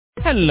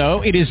Hello,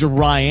 it is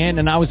Ryan,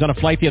 and I was on a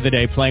flight the other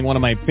day playing one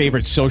of my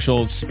favorite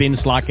social spin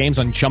slot games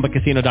on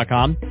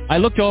ChumbaCasino.com. I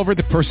looked over at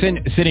the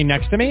person sitting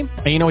next to me,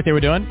 and you know what they were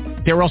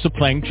doing? They were also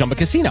playing Chumba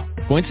Casino.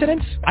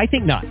 Coincidence? I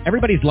think not.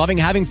 Everybody's loving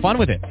having fun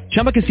with it.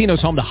 Chumba Casino is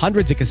home to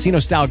hundreds of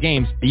casino-style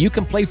games that you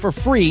can play for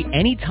free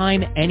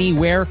anytime,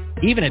 anywhere,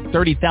 even at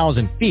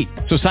 30,000 feet.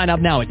 So sign up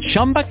now at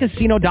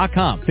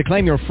ChumbaCasino.com to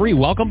claim your free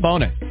welcome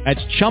bonus. That's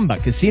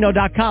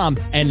ChumbaCasino.com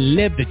and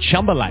live the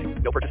Chumba life.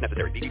 No purchase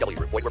necessary. VGW.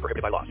 Void where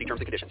prohibited by law. See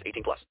terms and conditions.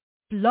 18+.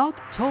 Blog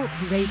Talk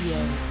Radio.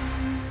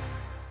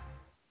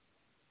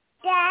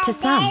 To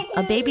some,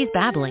 a baby's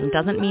babbling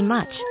doesn't mean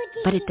much,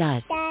 but it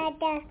does.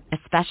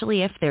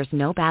 Especially if there's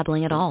no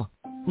babbling at all.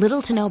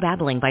 Little to no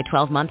babbling by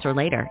 12 months or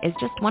later is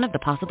just one of the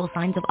possible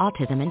signs of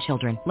autism in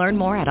children. Learn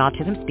more at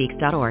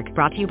autismspeaks.org.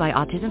 Brought to you by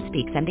Autism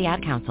Speaks and the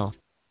Ad Council.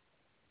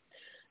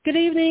 Good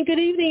evening,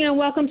 and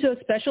welcome to a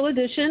special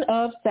edition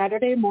of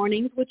Saturday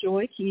Mornings with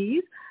Joy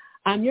Keys.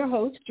 I'm your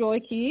host, Joy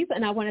Keys,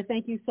 and I want to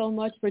thank you so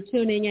much for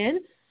tuning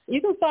in.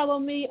 You can follow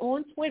me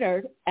on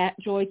Twitter at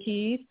Joy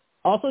Keys.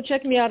 Also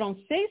check me out on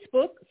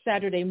Facebook,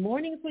 Saturday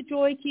Mornings with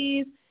Joy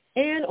Keys,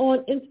 and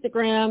on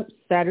Instagram,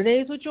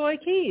 Saturdays with Joy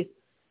Keys.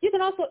 You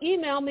can also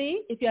email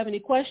me if you have any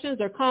questions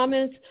or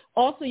comments.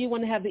 Also, you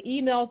want to have the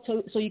email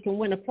so you can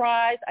win a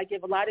prize. I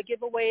give a lot of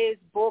giveaways,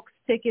 books,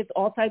 tickets,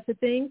 all types of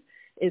things.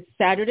 It's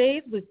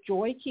Saturdays with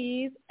Joy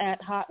Keys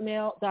at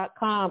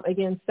hotmail.com.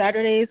 Again,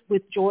 Saturdays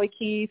with Joy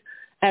Keys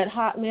at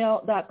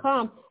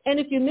hotmail.com. And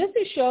if you miss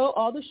a show,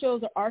 all the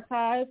shows are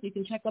archived. You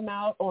can check them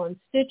out on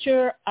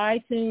Stitcher,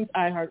 iTunes,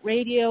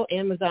 iHeartRadio,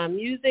 Amazon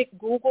Music,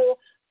 Google,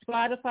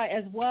 Spotify,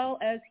 as well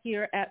as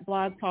here at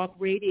Blog Talk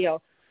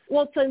Radio.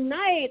 Well,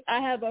 tonight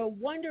I have a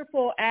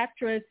wonderful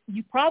actress.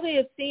 You probably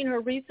have seen her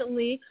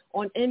recently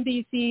on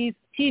NBC's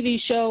TV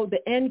show,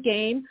 The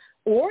Endgame,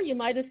 or you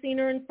might have seen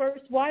her in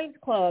First Wives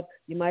Club.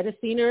 You might have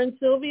seen her in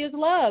Sylvia's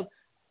Love.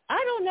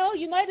 I don't know.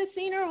 You might have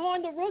seen her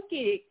on The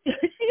Rookie.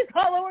 She's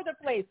all over the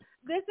place.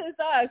 This Is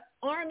Us,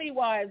 Army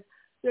Wives.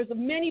 There's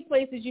many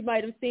places you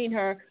might have seen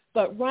her.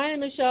 But Ryan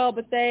Michelle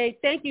Bathe,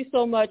 thank you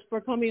so much for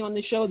coming on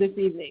the show this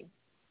evening.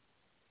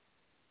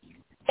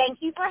 Thank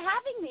you for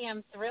having me.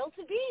 I'm thrilled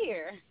to be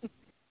here.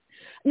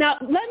 Now,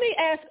 let me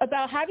ask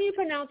about how do you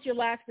pronounce your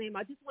last name?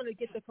 I just want to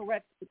get the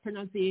correct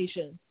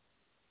pronunciation.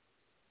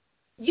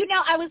 You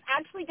know, I was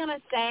actually going to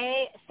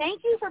say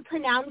thank you for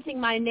pronouncing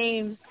my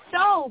name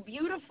so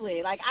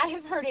beautifully. Like, I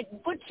have heard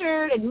it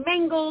butchered and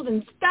mangled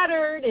and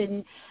stuttered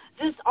and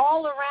just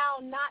all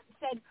around not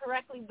said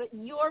correctly, but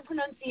your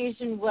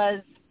pronunciation was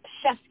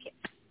chef's kiss.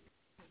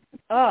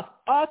 Oh,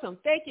 awesome.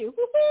 Thank you.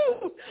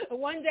 Woo-hoo.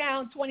 1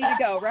 down, 20 to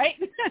go, right?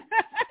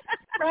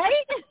 Right?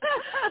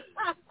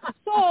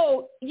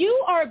 So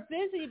you are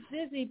busy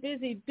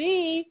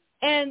bee,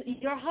 and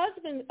your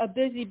husband a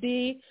busy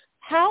bee.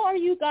 How are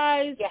you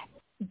guys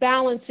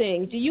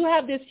balancing? Do you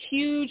have this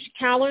huge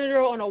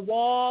calendar on a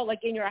wall, like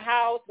in your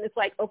house, and it's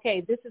like,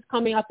 okay, this is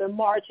coming up in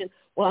March, and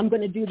well, I'm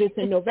going to do this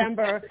in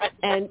November,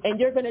 and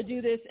you're going to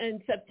do this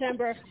in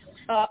September.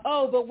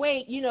 Oh, but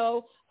wait,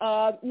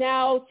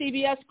 now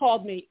CBS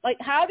called me. Like,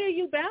 how do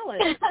you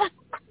balance?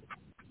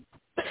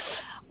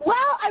 Well,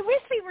 I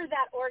wish we were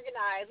that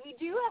organized. We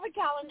do have a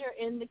calendar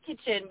in the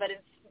kitchen, but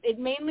it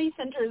mainly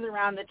centers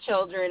around the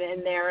children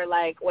and their,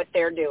 like, what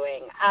they're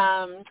doing.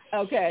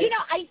 Okay.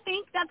 I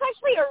think that's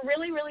actually a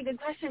really, really good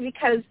question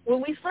because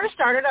when we first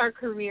started our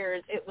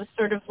careers, it was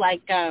sort of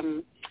like,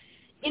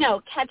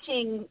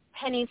 catching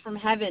pennies from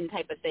heaven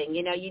type of thing.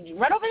 You'd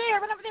run over there,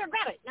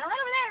 grab it. Now run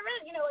over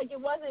there, like it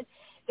wasn't,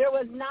 there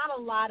was not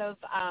a lot of,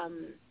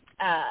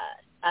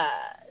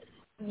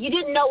 you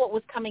didn't know what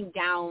was coming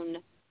down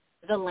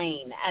the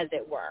lane, as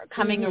it were,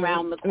 coming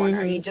around the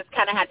corner. You just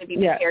kind of had to be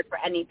prepared for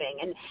anything.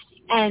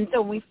 And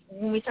so when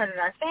we started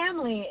our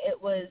family,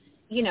 it was,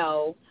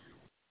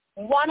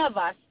 one of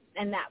us,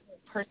 and that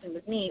person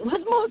was me,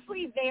 was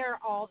mostly there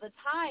all the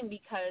time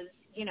because,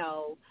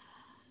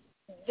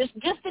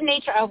 just the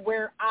nature of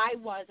where I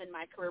was in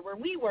my career, where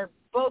we were,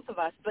 both of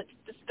us, but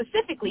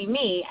specifically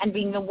me, and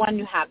being the one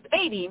who had the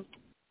baby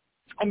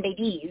and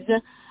babies,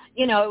 it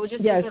was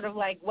just sort of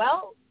like,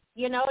 well,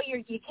 you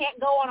can't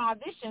go on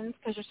auditions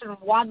because you're sort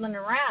of waddling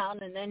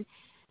around, and then,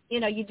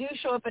 you do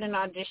show up at an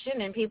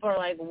audition, and people are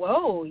like,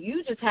 whoa,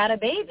 you just had a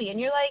baby. And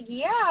you're like,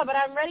 yeah, but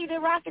I'm ready to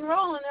rock and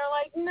roll. And they're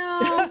like,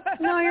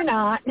 no, you're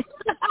not.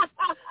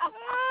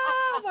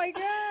 Oh, my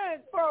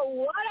God. For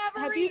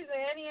whatever reason,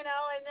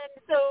 and then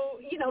so,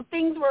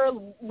 things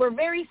were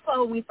very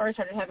slow when we first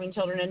started having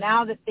children, and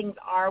now that things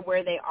are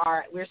where they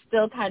are, we're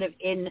still kind of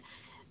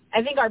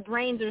I think our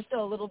brains are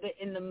still a little bit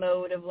in the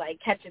mode of, like,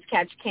 catch as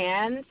catch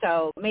can.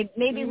 So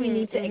maybe we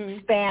need to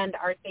expand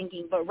our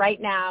thinking. But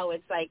right now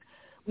it's like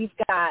we've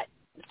got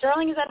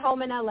Sterling is at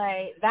home in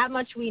L.A., that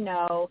much we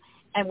know.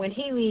 And when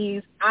he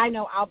leaves, I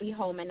know I'll be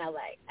home in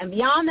L.A. And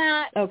beyond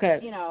that, we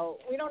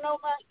don't know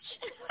much.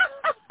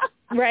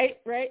 Right.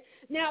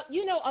 Now,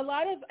 a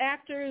lot of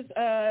actors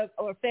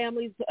or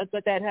families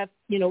that have,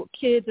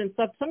 kids and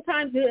stuff,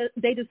 sometimes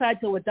they decide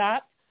to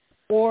adopt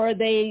or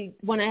they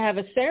want to have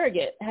a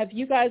surrogate. Have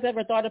you guys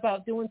ever thought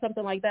about doing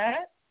something like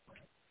that?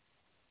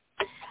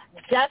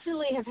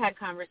 definitely have had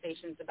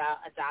conversations about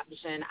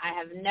adoption. I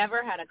have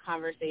never had a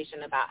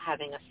conversation about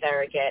having a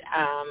surrogate.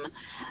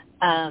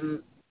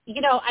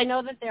 I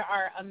know that there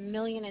are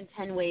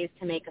 1,000,010 ways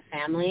to make a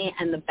family,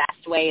 and the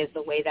best way is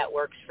the way that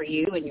works for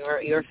you and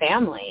your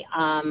family.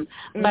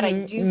 But I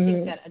do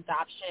think that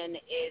adoption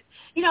is,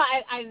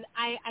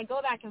 I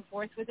go back and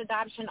forth with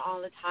adoption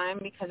all the time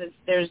because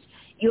there's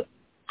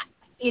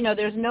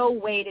no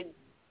way to.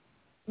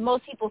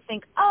 Most people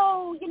think,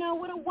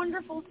 what a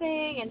wonderful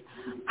thing, and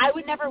I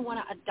would never want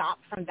to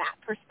adopt from that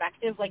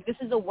perspective. Like, this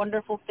is a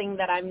wonderful thing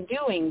that I'm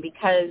doing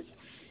because,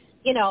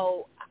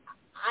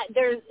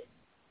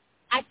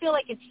 I feel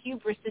like it's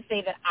hubris to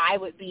say that I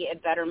would be a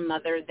better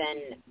mother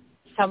than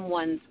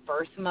someone's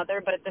birth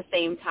mother, but at the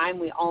same time,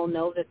 we all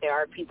know that there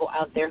are people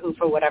out there who,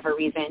 for whatever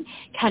reason,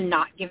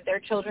 cannot give their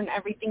children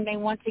everything they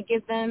want to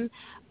give them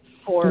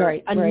for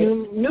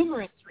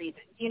numerous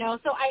reasons.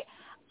 So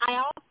I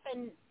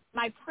often,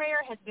 my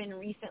prayer has been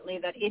recently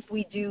that if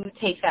we do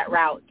take that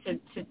route, to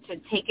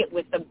take it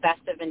with the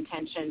best of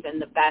intentions and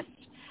the best,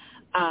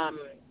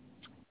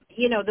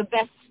 the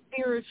best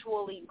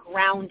spiritually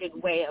grounded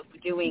way of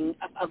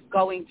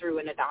going through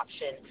an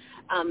adoption,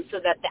 so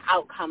that the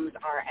outcomes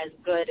are as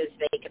good as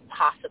they could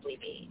possibly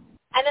be.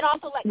 And then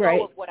also let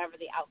go of whatever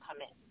the outcome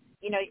is.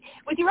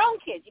 With your own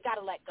kids, you got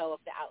to let go of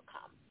the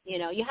outcome. You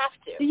have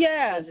to.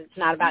 Yeah. Because it's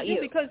not about you.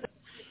 Because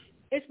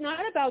it's not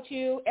about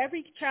you.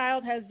 Every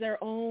child has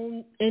their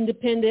own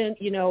independent,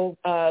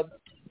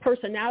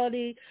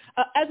 personality.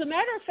 As a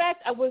matter of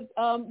fact, I was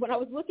when I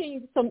was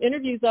looking some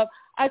interviews up,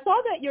 I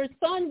saw that your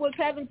son was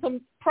having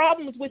some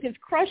problems with his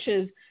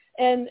crushes,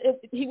 and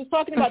he was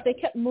talking about they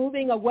kept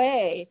moving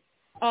away.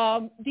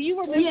 Do you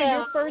remember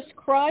your first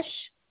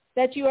crush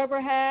that you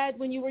ever had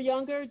when you were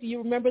younger? Do you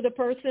remember the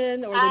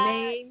person or the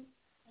name?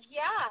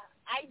 Yeah,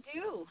 I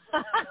do.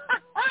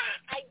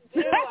 I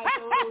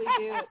totally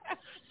do.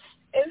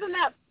 Isn't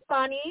that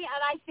funny?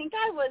 And I think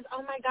I was,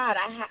 oh my God,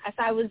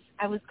 I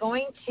was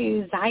going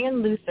to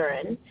Zion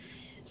Lutheran,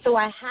 so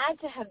I had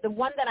to have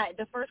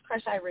the first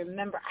crush I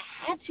remember,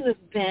 I had to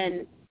have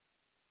been,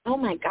 oh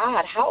my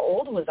God, how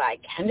old was I?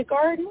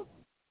 Kindergarten?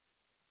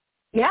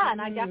 Yeah,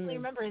 and I definitely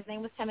remember his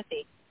name was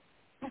Timothy.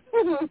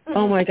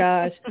 Oh my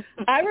gosh.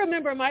 I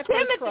remember my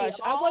first crush.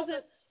 I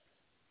wasn't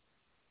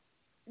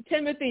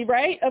Timothy,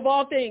 right? Of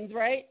all things,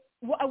 right?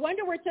 I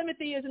wonder where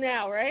Timothy is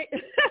now, right?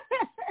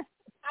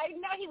 I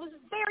know he was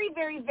very,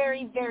 very,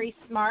 very, very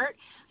smart.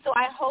 So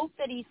I hope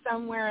that he's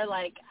somewhere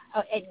like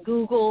at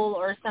Google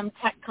or some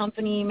tech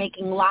company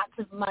making lots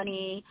of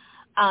money.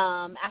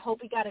 I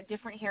hope he got a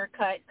different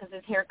haircut because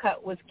his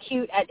haircut was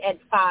cute at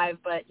 5,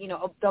 but,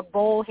 the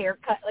bowl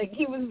haircut, like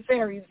he was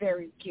very,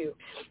 very cute.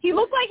 He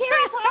looked like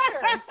Harry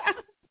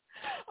Potter.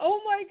 Oh,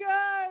 my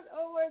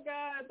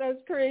God. That's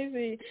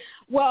crazy.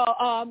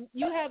 Well,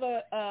 you have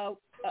a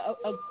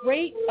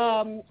great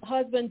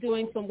husband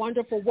doing some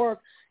wonderful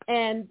work.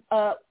 And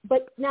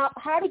but now,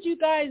 how did you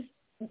guys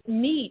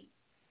meet?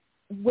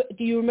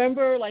 Do you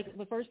remember, like,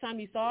 the first time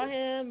you saw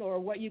him or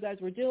what you guys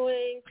were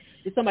doing?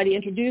 Did somebody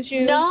introduce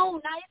you? No,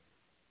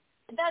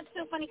 that's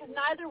so funny because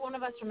neither one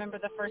of us remember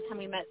the first time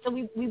we met. So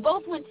we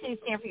both went to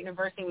Stanford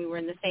University. We were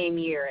in the same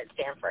year at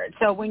Stanford.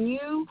 So when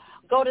you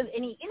go to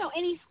any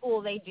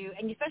school, they do,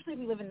 and especially if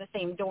you live in the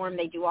same dorm,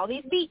 they do all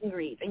these meet and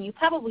greets, and you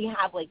probably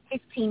have like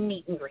 15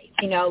 meet and greets.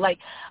 Like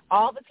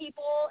all the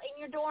people in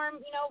your dorm,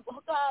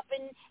 hook up,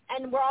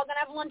 and we're all gonna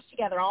have lunch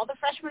together. All the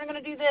freshmen are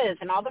gonna do this,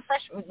 and all the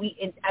freshmen.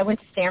 I went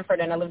to Stanford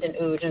and I lived in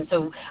Uge, and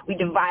so we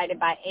divided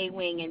by A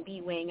wing and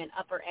B wing and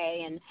upper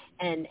A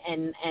and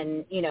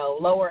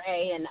lower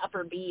A and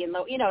upper B and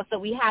low, so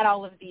we had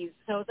all of these.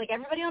 So it's like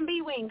everybody on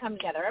B wing come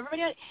together.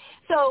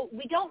 So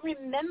we don't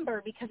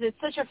remember because it's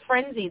such a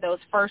frenzy those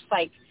first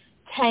like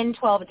 10,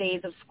 12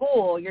 days of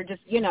school. You're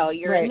just,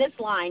 you're in this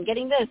line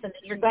getting this, and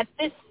then you're at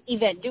this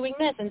event doing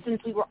this. And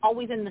since we were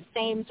always in the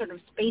same sort of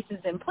spaces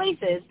and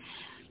places,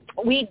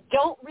 we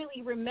don't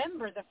really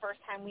remember the first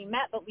time we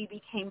met, but we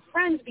became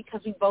friends because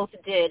we both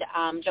did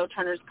Joe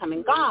Turner's Come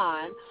and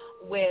Gone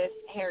with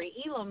Harry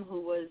Elam,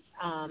 who was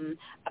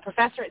a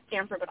professor at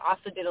Stanford, but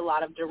also did a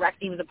lot of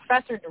directing. He was a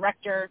professor,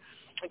 director,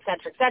 et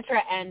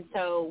cetera, and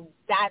so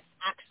that's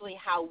actually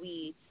how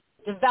we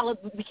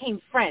became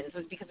friends,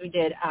 was because we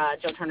did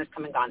Joe Turner's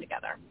Come and Gone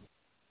together.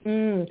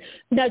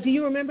 Now, do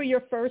you remember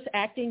your first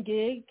acting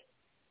gig?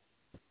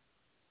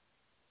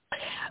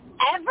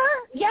 Ever?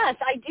 Yes,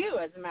 I do,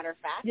 as a matter of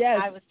fact. Yes.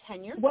 I was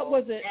 10 years old. What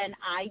was it? And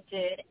I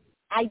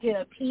did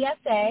a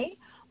PSA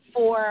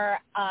for,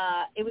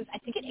 I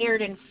think it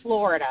aired in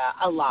Florida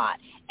a lot,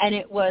 and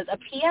it was a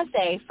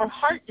PSA for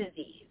heart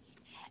disease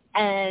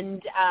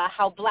and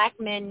how black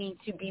men need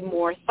to be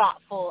more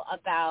thoughtful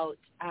about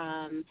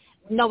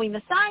knowing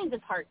the signs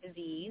of heart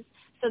disease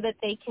so that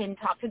they can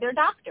talk to their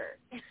doctor.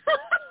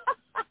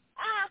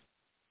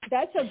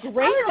 That's a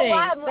great thing.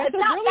 That's a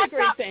really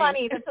great thing. That's not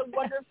funny. That's a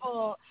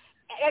wonderful.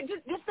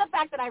 Just the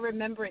fact that I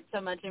remember it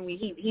so much, and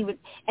he would,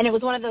 and it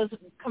was one of those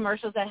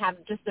commercials that have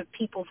just the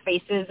people's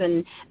faces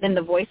and then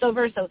the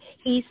voiceover. So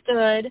he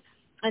stood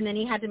And then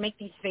he had to make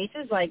these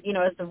faces like,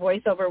 as the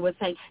voiceover was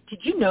saying, did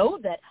you know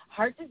that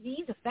heart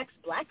disease affects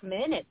black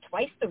men at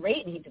twice the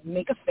rate? And he'd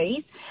make a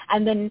face.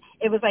 And then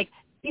it was like,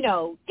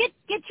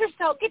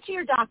 get to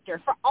your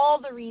doctor for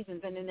all the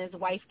reasons. And then his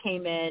wife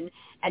came in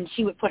and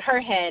she would put her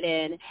head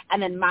in,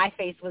 and then my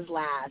face was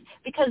last,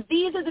 because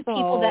these are the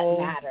people that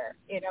matter,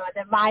 and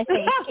then my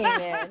face came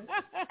in.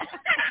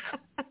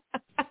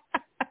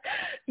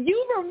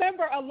 You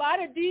remember a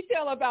lot of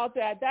detail about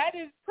that. That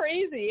is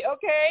crazy,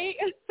 okay?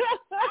 Is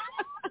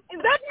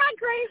that not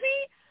crazy?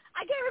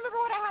 I can't remember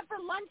what I had for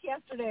lunch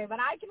yesterday, but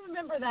I can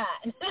remember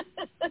that.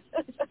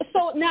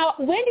 So now,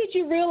 when did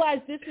you realize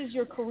this is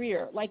your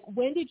career? Like,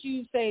 when did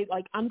you say,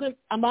 like, I'm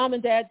mom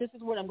and dad, this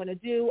is what I'm going to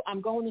do.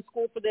 I'm going to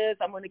school for this.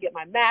 I'm going to get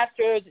my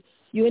master's.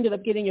 You ended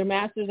up getting your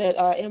master's at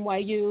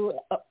NYU.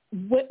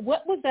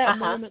 What was that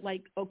moment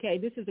like, okay,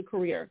 this is a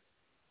career?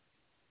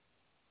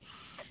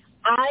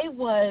 I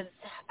was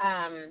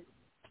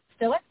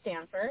still at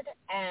Stanford,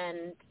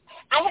 and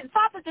I had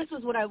thought that this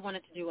was what I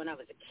wanted to do when I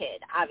was a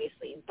kid,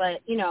 obviously.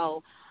 But,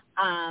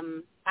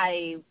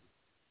 I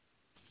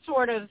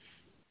sort of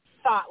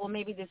thought, well,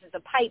 maybe this is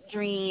a pipe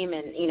dream,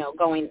 and,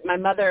 my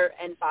mother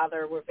and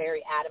father were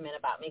very adamant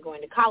about me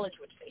going to college,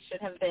 which they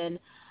should have been.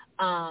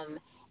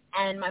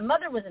 And my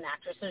mother was an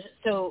actress,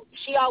 so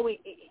she always,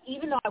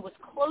 even though I was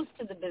close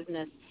to the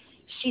business,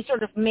 she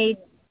sort of made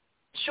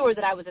sure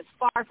that I was as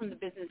far from the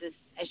business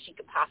as she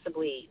could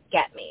possibly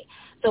get me.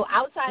 So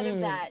outside of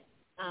that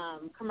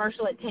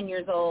commercial at 10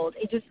 years old,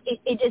 it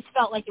just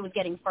felt like it was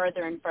getting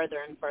further and further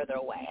and further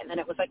away. And then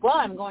it was like, well,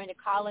 I'm going to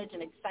college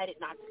and excited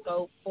not to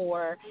go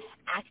for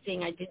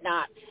acting. I did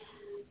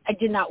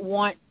not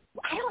want.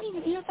 I don't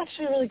even. It's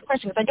actually a really good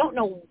question, because I don't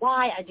know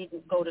why I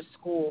didn't go to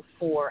school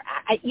for.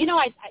 I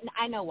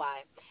know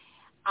why.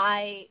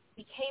 I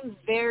became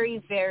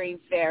very, very,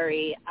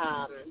 very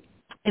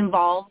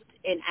involved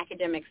in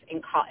academics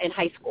in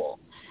high school,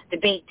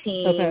 debate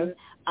team,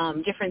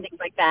 different things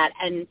like that.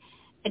 And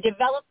I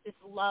developed this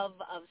love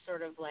of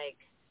sort of like,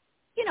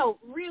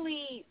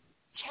 really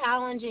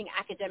challenging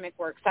academic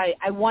work. So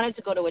I wanted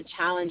to go to a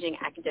challenging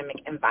academic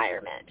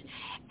environment.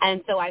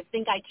 And so I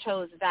think I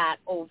chose that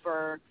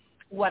over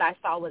what I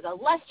saw was a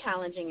less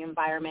challenging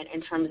environment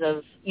in terms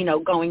of,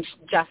 going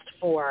just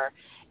for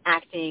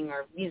acting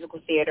or musical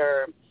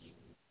theater,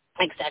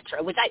 et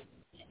cetera, which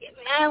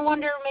I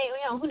wonder,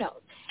 maybe, who knows.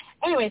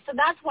 Anyway, so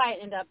that's why I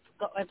ended up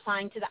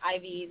applying to the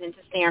Ivies and to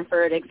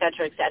Stanford, et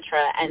cetera,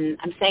 and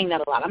I'm saying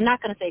that a lot. I'm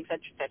not going to say et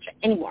cetera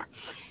anymore.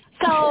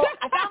 So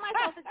I found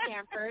myself at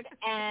Stanford,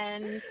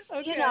 and,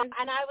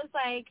 and I was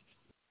like,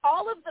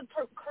 all of the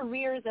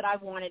careers that I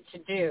wanted to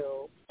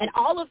do and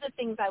all of the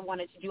things I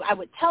wanted to do, I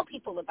would tell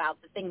people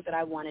about the things that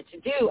I wanted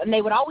to do, and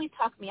they would always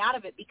talk me out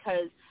of it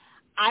because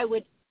I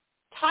would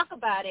talk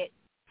about it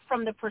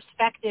from the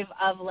perspective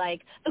of,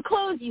 like, the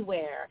clothes you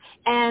wear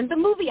and the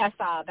movie I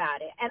saw about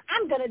it. And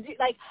I'm going to do,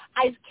 like,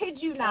 I kid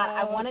you not,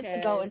 I wanted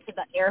to go into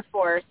the Air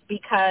Force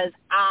because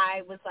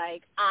I was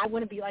like, I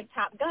want to be like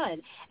Top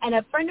Gun. And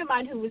a friend of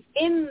mine who was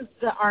in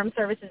the armed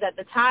services at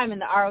the time in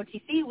the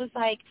ROTC was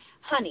like,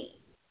 honey,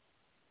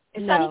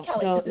 and Sonny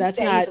Kelly, no, that's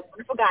he's not. a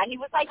wonderful guy. He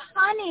was like,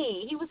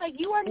 honey, he was like,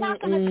 you are not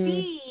going to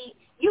be,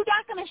 you're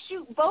not going to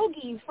shoot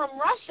bogeys from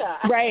Russia.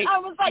 Right. I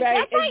was like,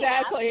 right, yes,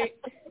 exactly.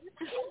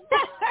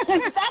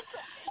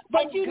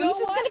 But you know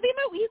what? Going to be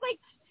my, he's like.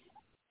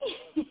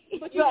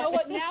 But you know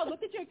what? Now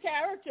look at your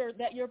character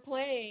that you're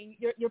playing.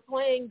 You're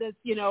playing this,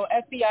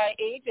 FBI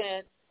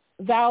agent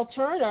Val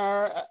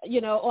Turner,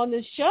 on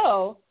this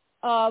show.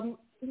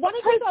 Why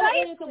don't you tell the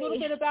audience a little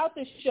bit about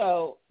the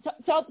show?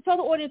 Tell the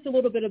audience a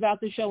little bit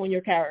about the show and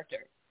your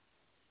character.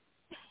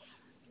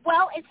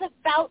 Well, it's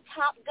about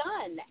Top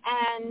Gun,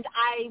 and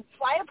I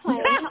fly a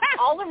plane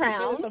all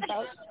around.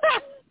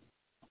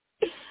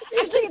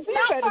 Actually, it's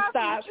not far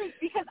from the truth,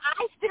 because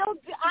I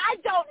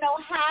don't know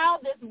how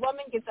this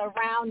woman gets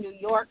around New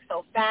York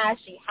so fast.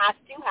 She has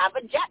to have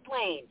a jet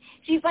plane.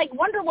 She's like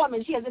Wonder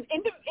Woman. She has an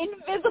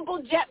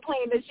invisible jet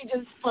plane that she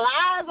just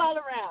flies all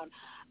around.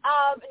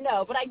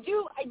 No, but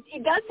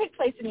it does take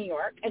place in New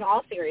York, in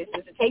all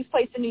seriousness. It takes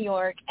place in New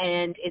York,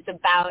 and it's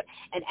about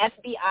an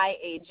FBI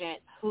agent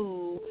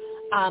who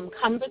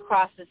comes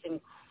across this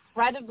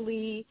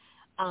incredibly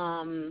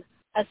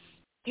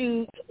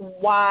astute,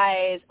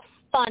 wise,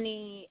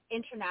 funny,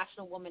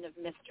 international woman of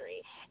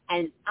mystery.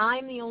 And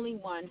I'm the only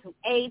one who,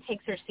 A,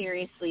 takes her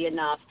seriously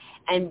enough,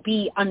 and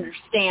B,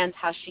 understands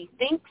how she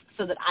thinks,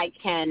 so that I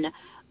can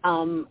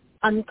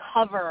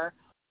uncover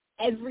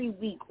every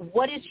week,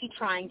 what is she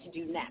trying to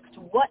do next?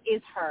 What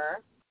is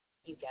her,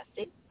 you guessed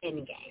it,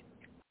 Endgame?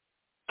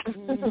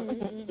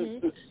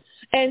 Mm-hmm.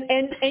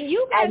 And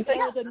you guys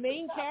are the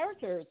main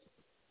characters.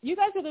 You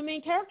guys are the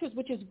main characters,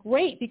 which is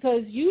great,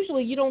 because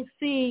usually you don't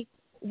see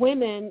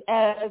women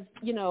as,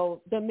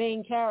 the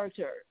main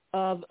character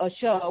of a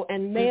show,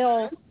 and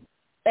male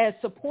as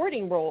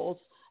supporting roles.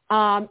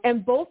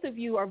 And both of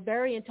you are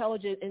very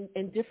intelligent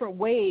in different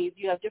ways.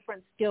 You have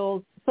different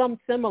skills, some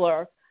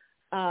similar,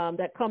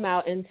 that come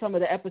out in some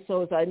of the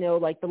episodes. I know,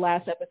 like the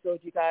last episode,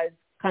 you guys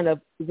kind of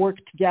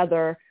worked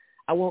together.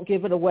 I won't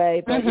give it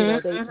away, but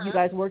you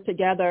guys work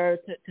together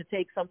to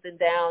take something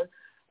down,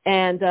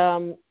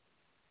 and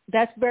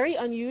that's very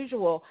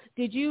unusual.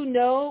 Did you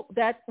know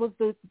that was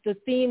the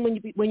theme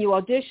when you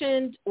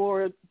auditioned,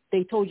 or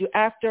they told you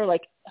after?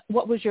 Like,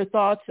 what was your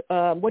thoughts?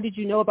 What did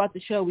you know about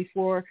the show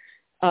before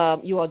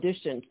you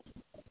auditioned?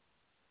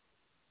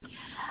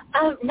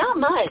 Not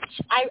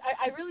much.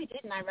 I really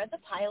didn't. I read the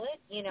pilot,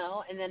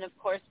 and then of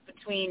course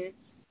between,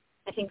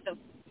 I think the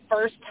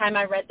first time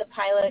I read the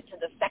pilot to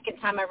the second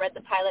time I read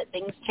the pilot,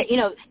 things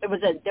changed. There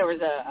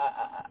was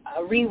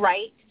a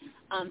rewrite,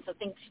 so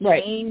things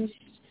changed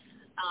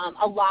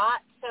a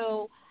lot.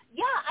 So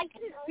yeah, I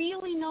didn't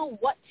really know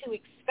what to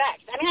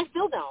expect. I mean, I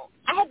still don't.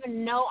 I have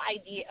no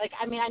idea. Like,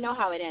 I mean, I know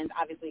how it ends,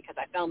 obviously, because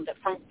I filmed it.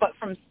 From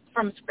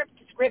script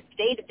to script,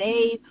 day to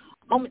day,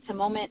 moment to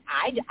moment,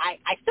 I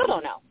still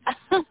don't know.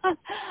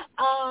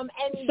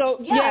 And so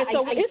yeah,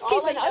 so it's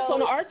keeping us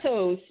on our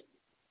toes.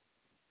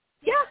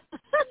 Yeah,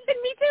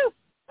 me too.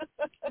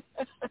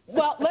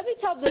 Well, let me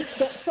tell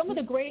some of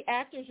the great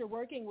actors you're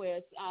working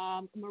with: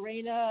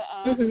 Marina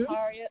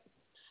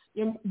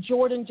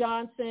Jordan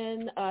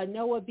Johnson,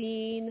 Noah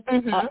Bean.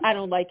 I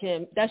don't like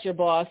him. That's your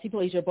boss. He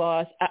plays your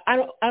boss.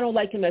 I don't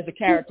like him as a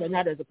character,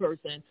 not as a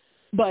person.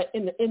 But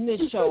in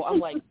this show, I'm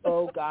like,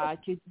 oh God,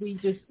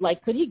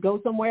 could he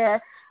go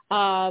somewhere?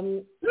 I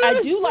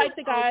do like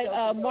the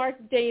guy, Mark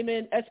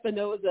Damon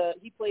Espinosa.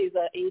 He plays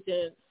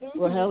Agent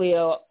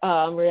Rogelio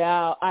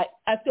Real. I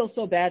feel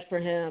so bad for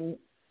him.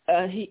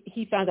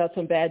 He found out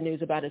some bad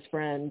news about his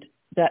friend.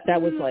 That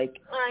was like,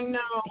 I know.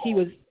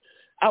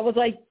 I was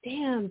like,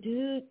 damn,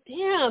 dude,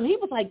 damn. He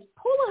was like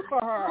pulling for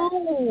her.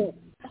 Oh,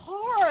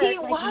 hard. He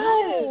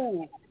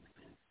was.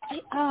 No.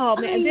 Oh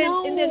man. And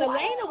then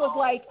Elena was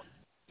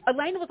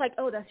like,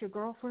 oh, that's your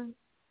girlfriend?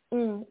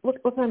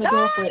 What kind of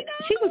girlfriend?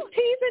 She was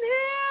teasing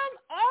him.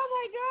 Oh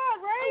my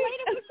God, right?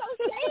 Elena was so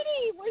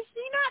shady. Was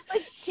she not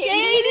like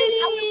shady?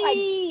 I was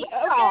like,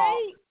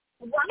 okay.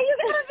 Why are you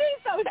gonna be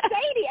so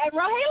shady? And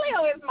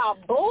Rogelio is my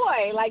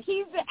boy. Like,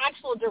 he's the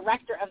actual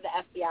director of the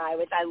FBI,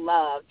 which I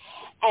love.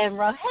 And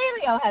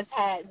Rogelio has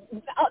had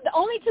the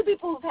only two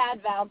people who've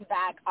had Val's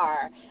back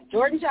are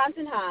Jordan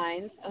Johnson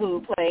Hines,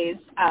 who plays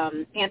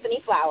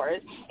Anthony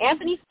Flowers.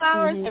 Anthony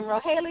Flowers and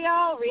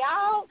Rogelio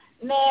Real.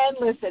 Man,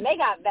 listen, they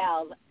got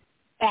Val's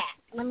back.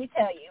 Let me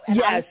tell you.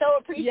 And I'm so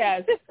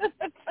appreciative. Yes.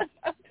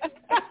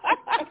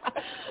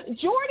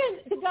 Jordan,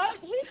 the guy,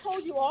 he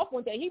told you off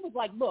one day. He was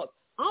like, look,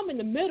 I'm in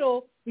the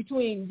middle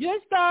between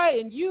this guy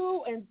and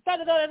you and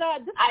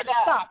da-da-da-da-da.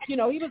 Stop. He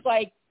was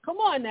like, come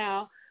on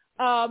now.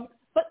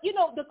 But,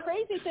 the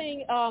crazy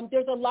thing,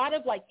 there's a lot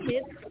of, like,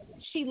 hints.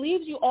 She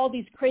leaves you all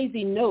these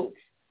crazy notes.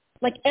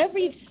 Like,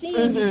 every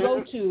scene you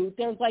go to,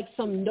 there's, like,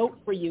 some note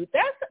for you.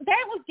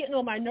 That was getting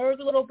on my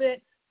nerves a little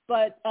bit,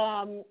 but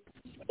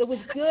it was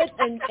good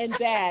and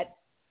bad.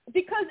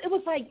 Because it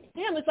was like,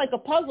 damn, it's like a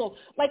puzzle.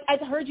 Like, I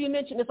heard you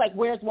mention, it's like,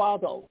 where's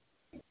Waldo?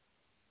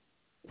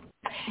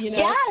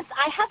 Yes,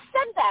 I have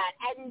said that,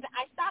 and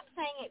I stopped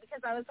saying it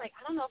because I was like,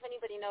 I don't know if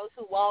anybody knows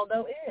who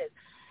Waldo is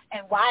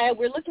and why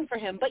we're looking for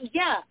him. But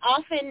yeah,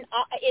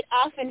 it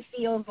often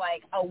feels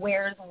like a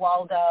Where's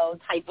Waldo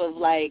type of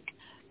like,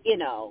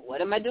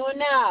 what am I doing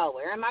now?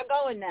 Where am I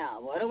going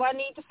now? What do I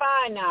need to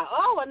find now?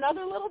 Oh,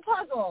 another little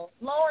puzzle.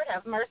 Lord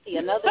have mercy,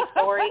 another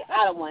story.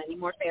 I don't want any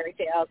more fairy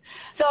tales.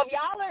 So if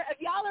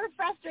y'all are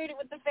frustrated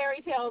with the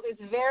fairy tales, it's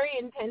very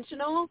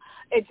intentional.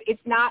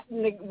 It's not.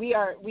 We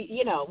are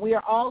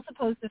all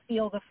supposed to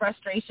feel the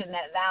frustration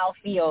that Val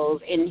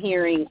feels in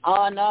hearing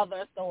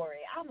another story.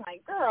 I'm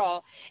like,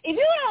 girl, if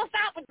you don't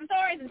stop with the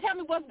stories and tell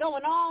me what's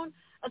going on.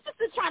 A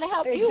sister's trying to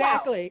help you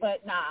out,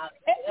 but nah.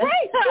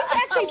 Right, she's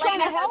actually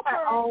trying to help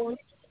her.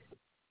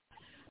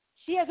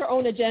 She has her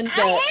own agenda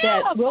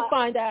that we'll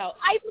find out.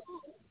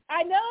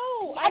 I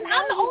know. I'm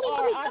the only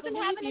one who doesn't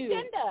have an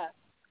agenda.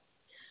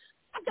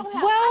 I don't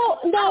have. Well,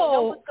 I don't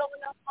know what's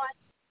going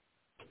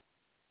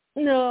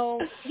on. No.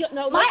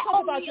 Let's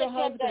talk about your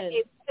husband.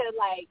 Is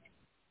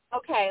to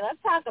okay,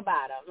 let's talk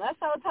about him. Let's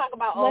talk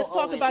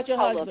about your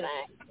husband.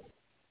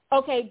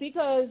 Okay,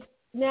 because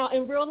now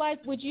in real life,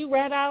 would you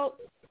rat out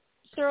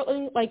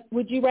Sterling? Like,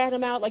 would you rat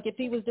him out? Like, if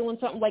he was doing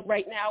something like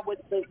right now with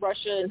the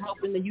Russia and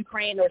helping the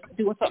Ukraine or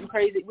doing something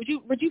crazy, would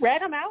you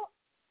rat him out?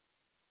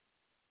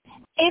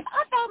 If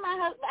I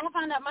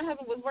found out my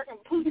husband was working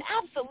with Putin,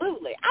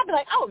 absolutely. I'd be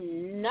like, oh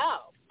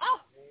no,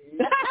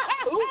 not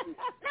Putin,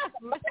 that's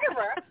a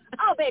murderer.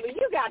 Oh baby,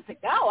 you got to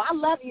go. I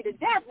love you to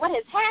death. What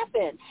has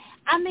happened?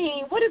 I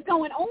mean, what is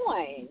going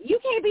on? You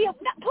can't be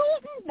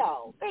Putin.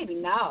 No, baby,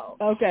 no.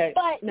 Okay,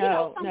 but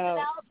something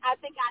else. I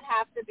think I'd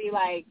have to be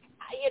like.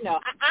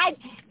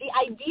 The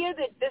idea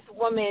that this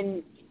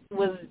woman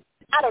was,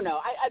 I don't know.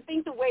 I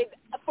think the way,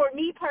 for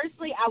me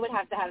personally, I would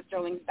have to have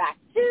Sterling's back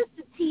just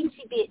a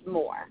teensy bit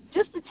more,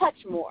 just a touch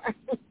more.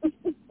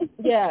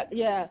 Yeah.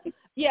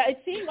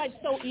 It seemed like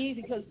so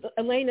easy because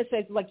Elena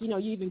says, like, you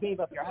even gave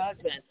up your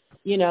husband,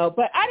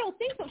 but I don't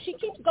think so. She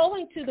keeps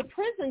going to the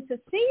prison to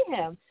see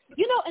him,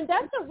 and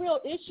that's a real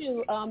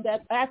issue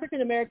that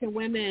African-American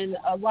women,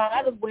 a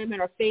lot of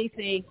women are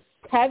facing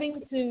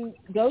having to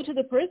go to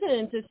the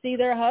prison to see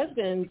their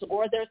husbands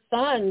or their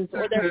sons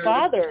or their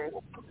fathers.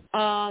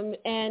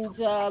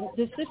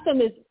 The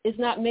system is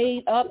not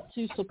made up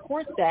to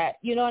support that.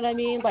 You know what I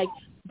mean? Like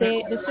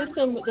the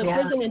system, the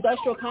prison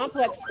industrial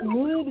complex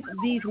moves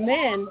these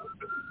men,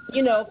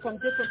 from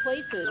different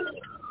places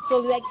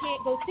so they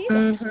can't go see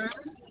them.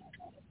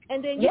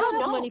 And then you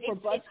don't have money for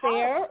bus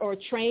fare or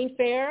train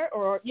fare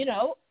or,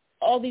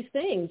 all these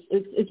things.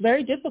 It's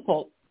very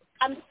difficult.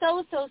 I'm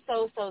so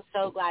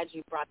glad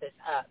you brought this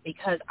up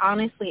because,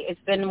 honestly,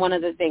 it's been one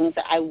of the things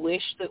that I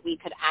wish that we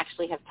could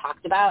actually have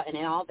talked about, and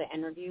in all the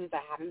interviews I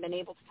haven't been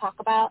able to talk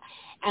about.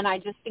 And I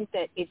just think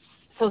that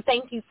so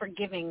thank you for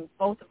giving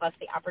both of us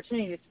the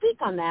opportunity to speak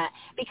on that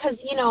because,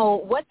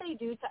 what they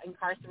do to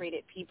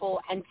incarcerated people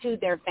and to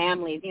their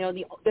families,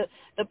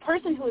 the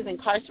person who is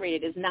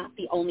incarcerated is not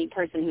the only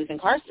person who's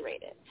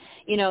incarcerated.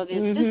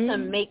 The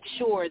system makes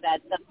sure that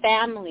the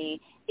family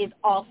is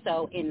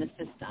also in the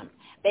system.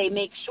 They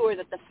make sure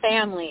that the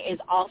family is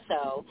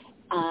also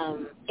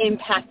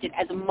impacted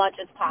as much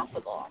as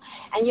possible.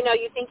 And you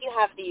think you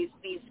have these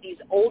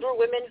older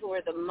women who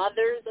are the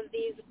mothers of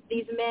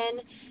these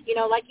men,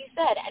 like you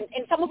said,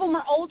 and some of them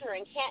are older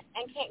and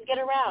can't get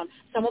around.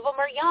 Some of them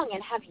are young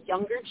and have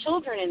younger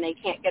children and they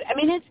can't get. I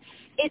mean,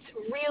 it's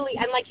really,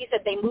 and like you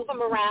said, they move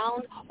them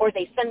around or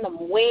they send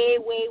them way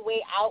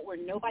out where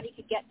nobody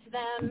could get to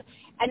them.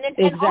 And then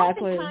and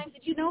oftentimes,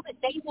 did you know that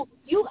they will?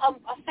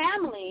 A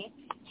family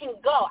can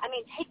go. I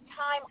mean, take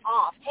time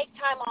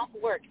off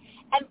work,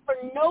 and for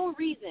no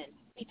reason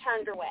be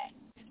turned away.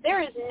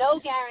 There is no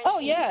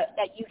guarantee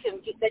that you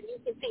can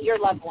see your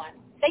loved one.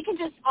 They can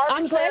just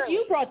arbitrarily.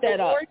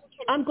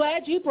 I'm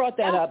glad you brought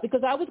that up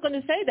because I was going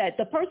to say that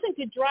the person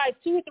could drive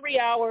 2 or 3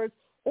 hours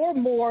or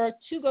more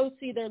to go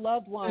see their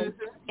loved one.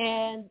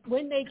 And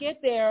when they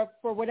get there,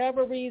 for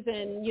whatever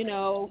reason,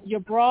 your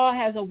bra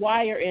has a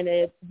wire in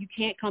it, you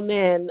can't come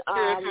in.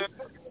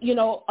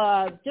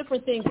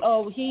 Different things.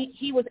 Oh,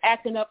 he was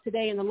acting up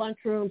today in the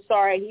lunchroom.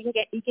 Sorry,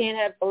 he can't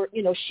have, or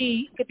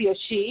she could be a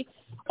she.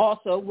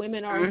 Also,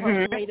 women are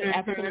incarcerated.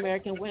 African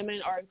American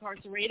women are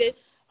incarcerated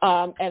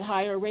at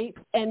higher rates,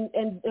 and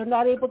they're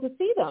not able to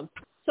see them.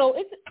 So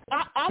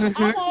I'm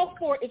all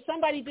for if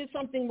somebody did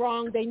something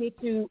wrong, they need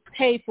to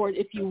pay for it,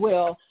 if you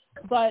will.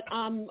 But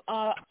I'm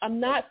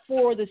not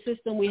for the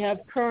system we have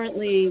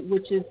currently,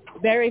 which is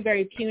very,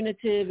 very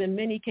punitive in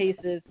many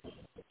cases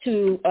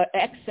to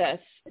excess.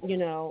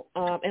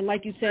 And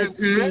like you said,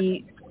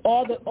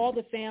 all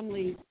the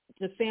family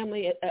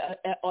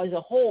as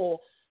a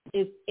whole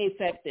is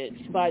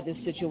affected by this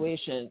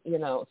situation.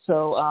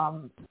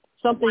 So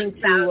something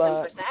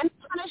to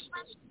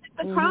punishment.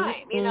 The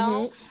crime,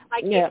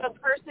 like if a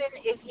person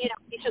is,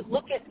 you should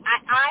look at,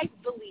 I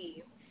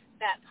believe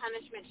that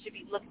punishment should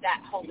be looked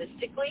at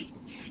holistically.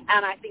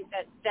 And I think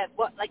that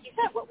what, like you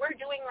said, what we're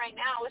doing right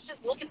now is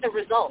just look at the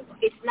results.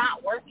 It's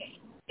not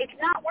working. It's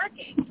not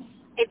working.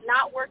 It's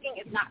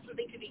not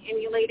something to be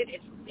emulated.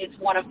 It's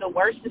one of the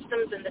worst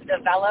systems in the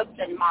developed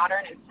and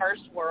modern and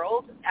first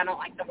world. I don't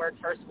like the word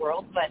first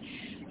world, but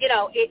it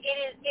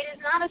is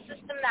not a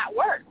system that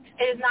works.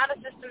 It is not a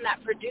system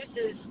that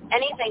produces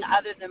anything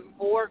other than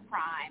more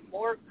crime,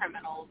 more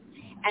criminals,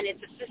 and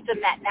it's a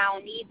system that now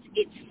needs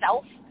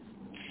itself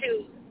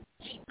to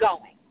keep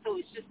going. So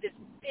it's just this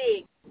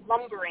big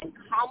lumbering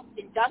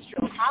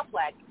industrial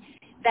complex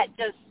that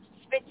just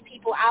spits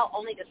people out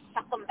only to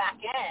suck them back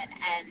in.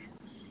 And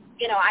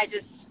I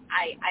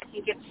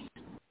think it's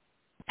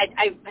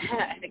I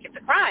think it's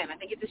a crime. I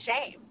think it's a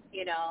shame,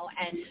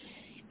 And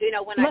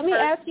when Let me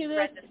I ask you this.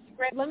 read the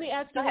script, Let me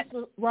ask you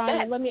this,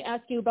 Ryan. Let me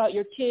ask you about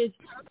your kids.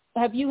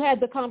 Have you had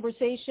the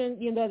conversation,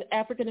 that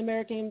African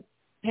American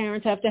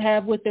parents have to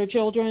have with their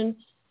children,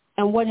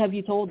 and what have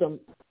you told them?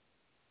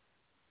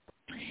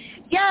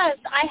 Yes,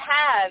 I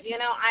have.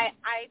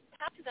 I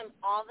talk to them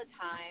all the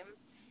time,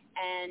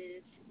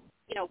 and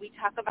we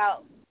talk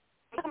about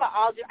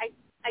all.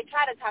 I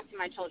try to talk to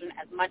my children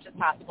as much as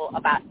possible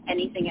about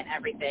anything and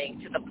everything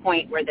to the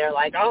point where they're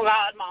like, "Oh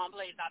God, Mom,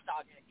 please stop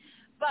talking."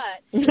 But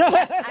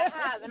yes, I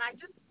have, and I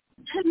just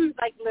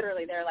like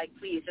literally, they're like,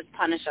 "Please, just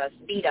punish us,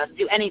 beat us,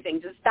 do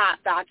anything, just stop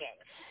talking."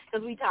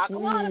 Because we talk a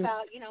lot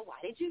about, why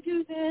did you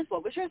do this?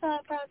 What was your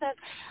thought process?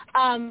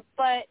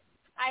 But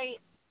I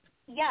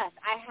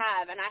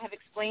have, and I have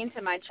explained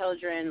to my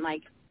children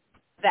like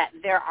that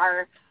there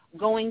are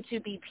going to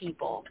be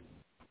people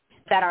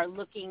that are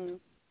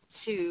looking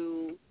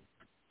to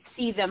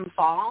see them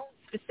fall,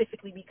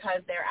 specifically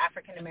because they're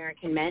African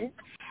American men,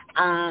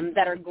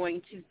 that are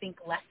going to think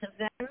less of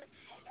them,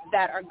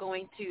 that are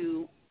going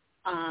to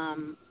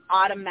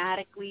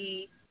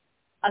automatically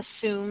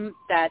assume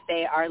that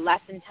they are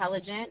less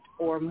intelligent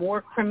or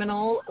more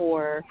criminal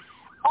or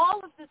all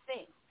of the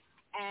things.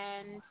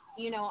 And,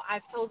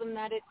 I've told them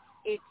that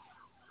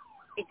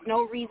it's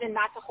no reason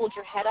not to hold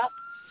your head up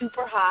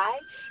super high.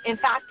 In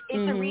fact,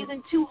 it's a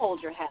reason to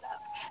hold your head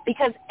up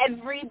because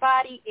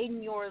everybody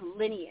in your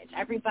lineage,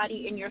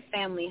 everybody in your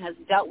family has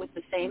dealt with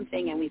the same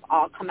thing, and we've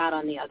all come out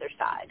on the other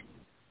side.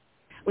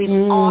 We've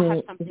all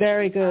had something.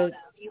 Very good.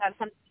 You have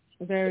something to be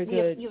Very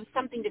good. You have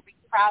something to be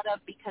proud of,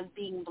 because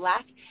being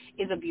Black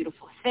is a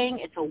beautiful thing.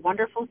 It's a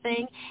wonderful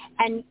thing.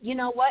 And you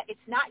know what? It's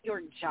not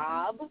your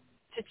job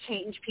to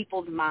change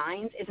people's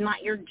minds. It's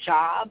not your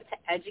job to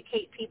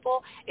educate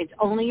people. It's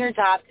only your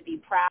job to be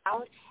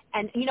proud.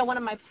 And, you know, one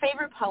of my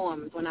favorite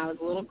poems when I was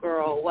a little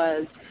girl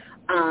was,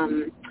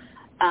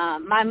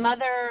 my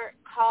mother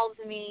calls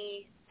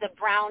me the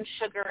brown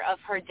sugar of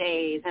her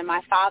days, and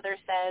my father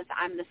says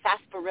I'm the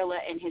sarsaparilla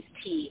in his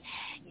tea.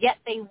 Yet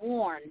they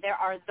warn, there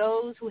are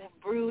those who have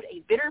brewed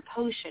a bitter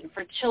potion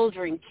for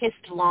children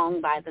kissed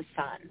long by the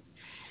sun.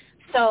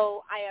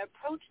 So I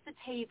approach the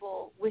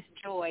table with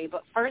joy,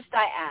 but first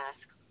I ask,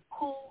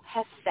 who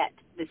has set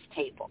this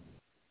table?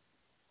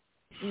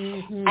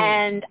 Mm-hmm.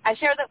 And I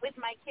share that with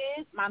my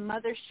kids. My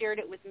mother shared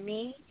it with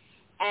me,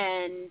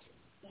 and,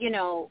 you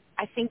know,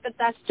 I think that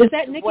that's just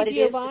what it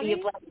is to be a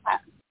Black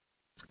child.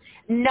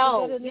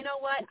 No, you know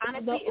what?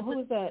 Honestly, it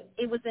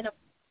was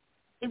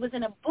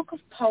in a book of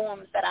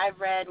poems that I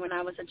read when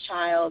I was a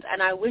child,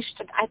 and I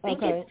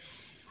think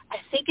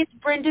it's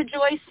Brenda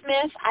Joy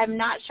Smith. I'm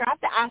not sure. I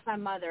have to ask my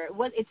mother.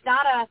 It's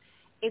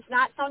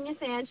not Sonia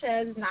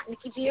Sanchez. It's not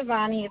Nikki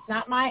Giovanni. It's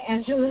not Maya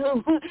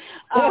Angelou.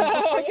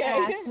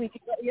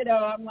 You know,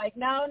 I'm like,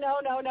 no.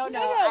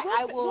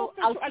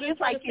 I'll see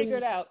if I can figure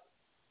it out.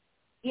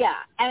 Yeah,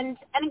 and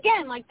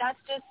again, like, that's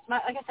just,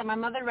 like I said, my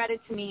mother read it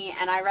to me,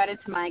 and I read it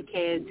to my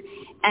kids,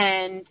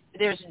 and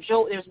there's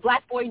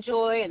Black boy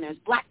joy, and there's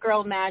Black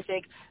girl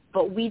magic,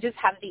 but we just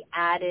have the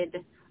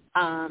added,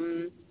 I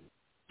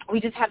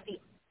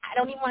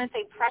don't even want to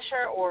say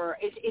pressure, or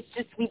it's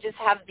just, we just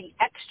have the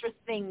extra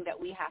thing that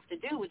we have to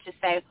do, which is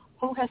say,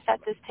 who has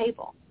set this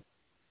table?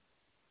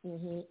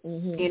 Mm-hmm,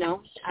 mm-hmm. You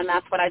know, and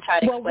that's what I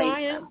try to explain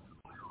to them.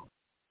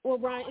 Well,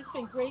 Ryan, it's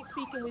been great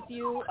speaking with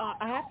you.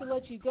 I have to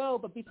let you go,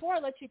 but before I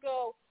let you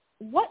go,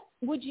 what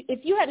would you,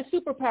 if you had a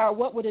superpower,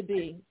 what would it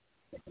be?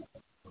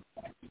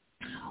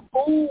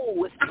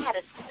 Oh, if I had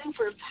a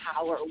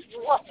superpower,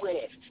 what would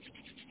it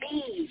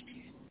be?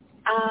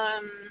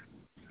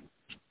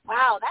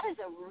 Wow, that is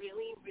a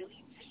really,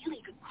 really,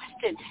 really good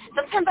question.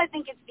 Sometimes I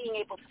think it's being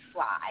able to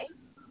fly.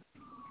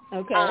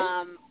 Okay.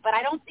 But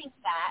I don't think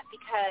that,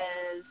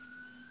 because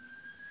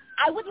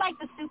I would like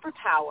the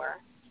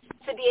superpower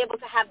to be able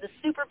to have the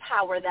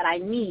superpower that I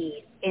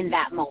need in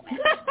that moment.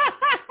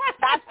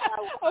 That's what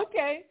I want.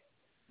 Okay.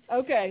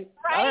 Right?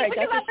 All right.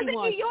 Because That's I what was she in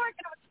wants. New York,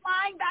 and I was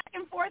flying back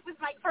and forth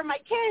for my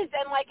kids,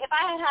 and, like, if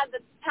I had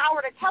the power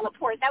to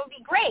teleport, that would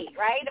be great,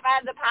 right? If I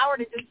had the power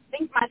to just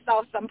think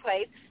myself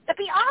someplace, that'd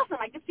be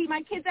awesome. I could see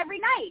my kids every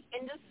night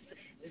and just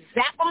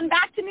zap on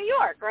back to New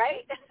York,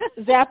 right?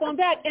 Zap on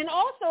back. And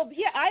also,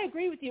 yeah, I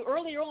agree with you.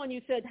 Earlier on,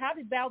 you said, how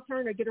did Val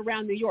Turner get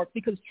around New York?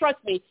 Because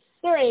trust me,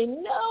 there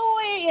ain't no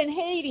way in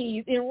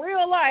Hades, in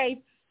real life,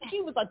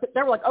 she was like,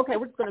 they were like, okay,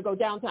 we're just going to go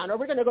downtown, or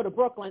we're going to go to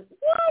Brooklyn.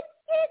 What?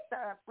 Get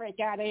the freak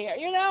out of here,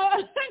 you know?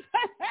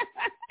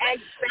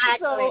 Exactly.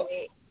 So,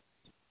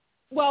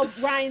 well,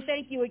 Ryan,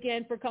 thank you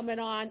again for coming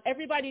on.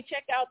 Everybody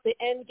check out the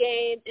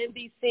Endgame,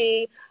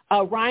 NBC.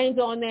 Ryan's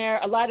on there,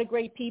 a lot of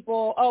great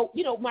people. Oh,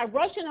 you know, my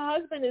Russian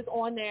husband is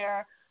on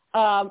there.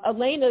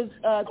 Elena's,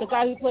 the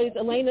guy who plays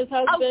Elena's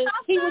husband,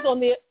 he was on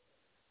the...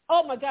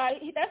 Oh, my God.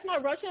 That's my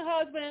Russian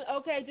husband.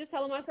 Okay, just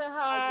tell him I said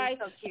hi.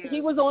 Oh, so cute. He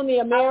was on The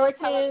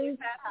Americans.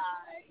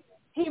 Hi.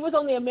 He was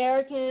on The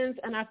Americans,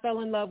 and I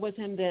fell in love with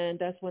him then.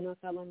 That's when I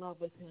fell in love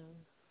with him.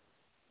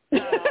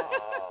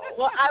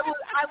 Well, I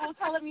will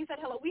tell him you said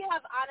hello. We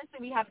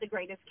have the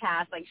greatest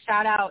cast. Like,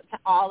 shout out to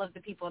all of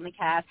the people in the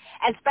cast,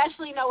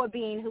 especially Noah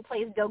Bean, who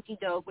plays Doki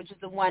Doke, which is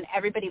the one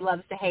everybody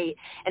loves to hate.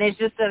 And it's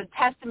just a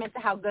testament to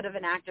how good of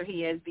an actor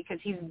he is, because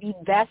he's the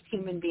best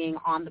human being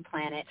on the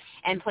planet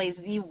and plays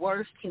the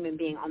worst human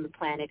being on the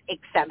planet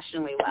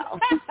exceptionally well.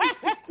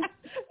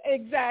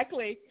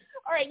 Exactly.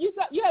 All right, you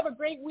have a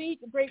great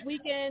week, a great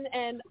weekend,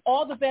 and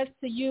all the best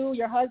to you,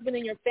 your husband,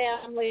 and your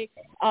family.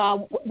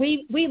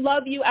 We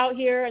love you out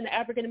here in the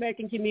African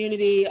American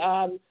community.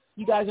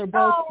 You guys are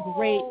both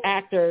great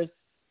actors.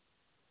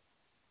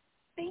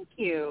 Thank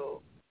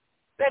you.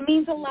 That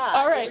means a lot.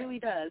 All right. It really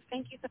does.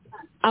 Thank you so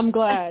much. I'm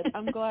glad.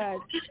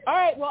 All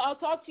right, well, I'll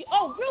talk to you.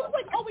 Oh, real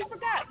quick. Oh, we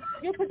forgot.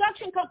 Your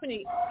production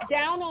company,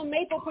 Down on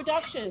Maple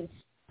Productions.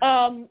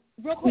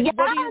 Real quick, Yes.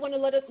 What do you want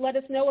to let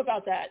us know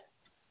about that?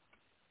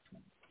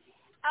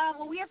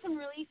 Well, we have some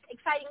really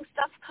exciting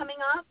stuff coming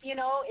up, you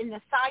know, in the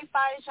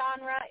sci-fi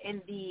genre,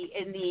 in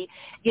the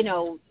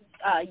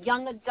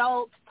young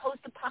adult,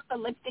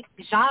 post-apocalyptic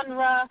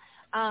genre.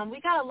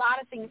 We got a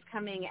lot of things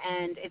coming,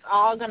 and it's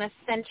all going to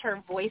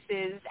center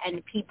voices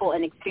and people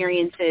and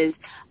experiences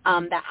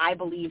that I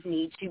believe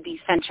need to be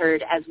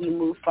centered as we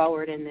move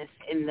forward in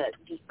the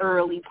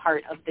early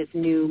part of this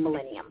new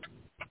millennium.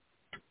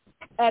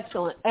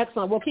 Excellent.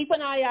 Well, keep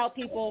an eye out,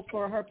 people,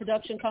 for her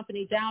production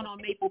company, Down on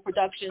Maple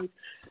Productions.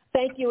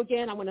 Thank you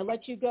again. I'm going to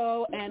let you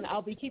go, and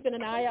I'll be keeping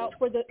an eye out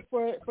for the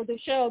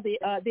show, the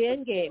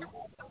Endgame.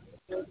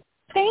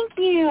 Thank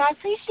you. I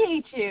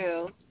appreciate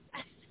you.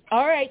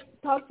 All right.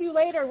 Talk to you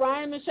later,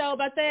 Ryan Michelle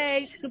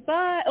Bathe.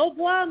 Goodbye. Au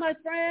revoir, my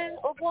friend.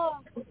 Au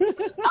revoir. Au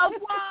revoir. Au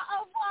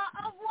revoir.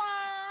 Au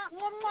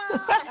revoir.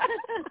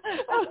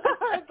 All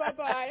right,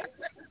 bye-bye.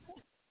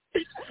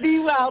 Be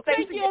well.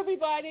 Thank you,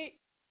 everybody.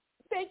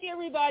 Thank you,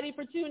 everybody,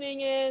 for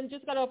tuning in.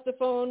 Just got off the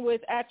phone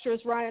with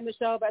actress Ryan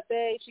Michelle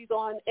Bathe. She's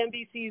on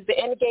NBC's The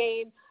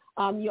Endgame.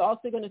 You're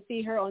also going to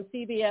see her on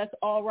CBS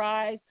All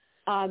Rise.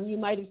 You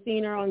might have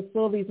seen her on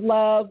Sylvie's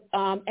Love.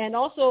 And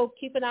also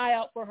keep an eye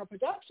out for her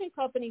production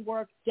company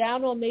work,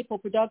 Down on Maple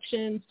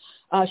Productions.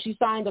 She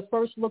signed a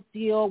first-look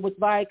deal with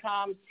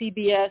Viacom,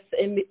 CBS,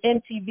 and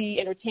MTV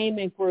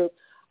Entertainment Group.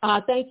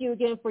 Thank you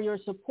again for your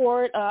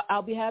support.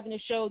 I'll be having a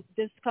show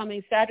this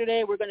coming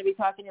Saturday. We're going to be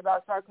talking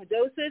about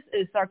sarcoidosis.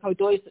 It's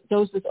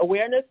Sarcoidosis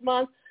Awareness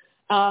Month.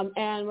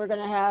 And we're going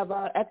to have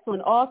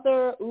excellent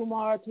author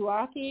Umar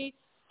Tuaki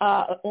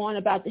on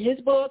about his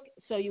book.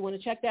 So you want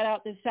to check that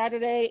out this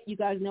Saturday. You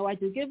guys know I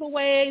do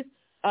giveaways.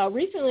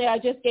 Recently, I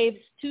just gave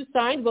 2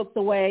 signed books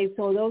away.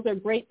 So those are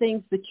great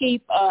things to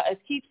keep as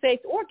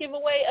keepsakes or give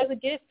away as a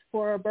gift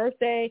for a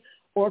birthday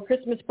or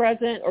Christmas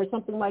present or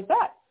something like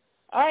that.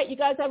 All right, you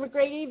guys have a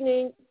great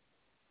evening.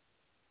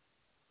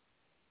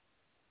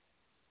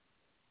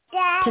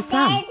 To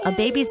some, a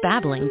baby's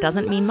babbling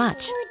doesn't mean much,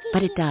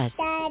 but it does.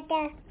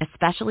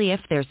 Especially if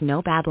there's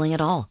no babbling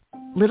at all.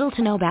 Little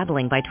to no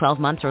babbling by 12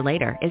 months or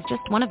later is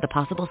just one of the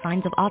possible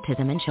signs of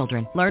autism in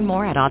children. Learn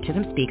more at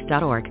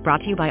autismspeaks.org.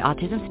 Brought to you by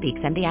Autism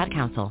Speaks and the Ad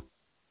Council.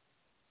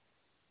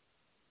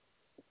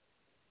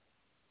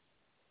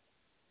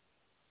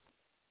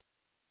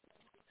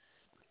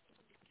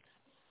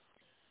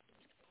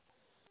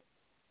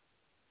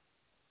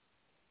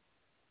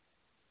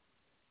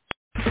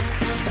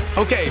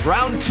 Okay,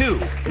 round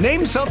 2.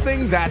 Name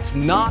something that's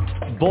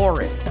not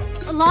boring.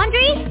 A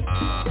laundry?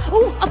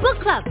 Ooh, a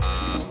book club.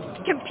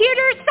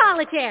 Computer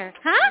solitaire,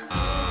 huh?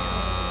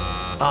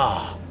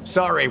 Ah,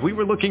 sorry, we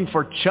were looking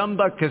for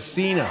Chumba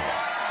Casino.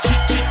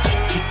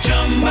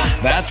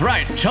 That's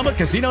right,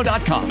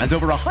 ChumbaCasino.com has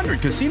over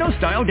 100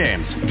 casino-style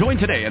games. Join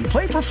today and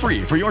play for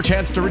free for your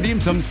chance to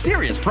redeem some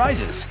serious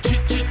prizes.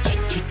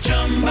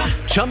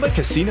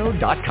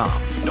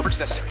 ChumbaCasino.com. No purchase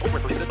necessary. Void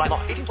where prohibited by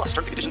law. 18+ terms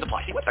and conditions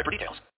apply. See website for details.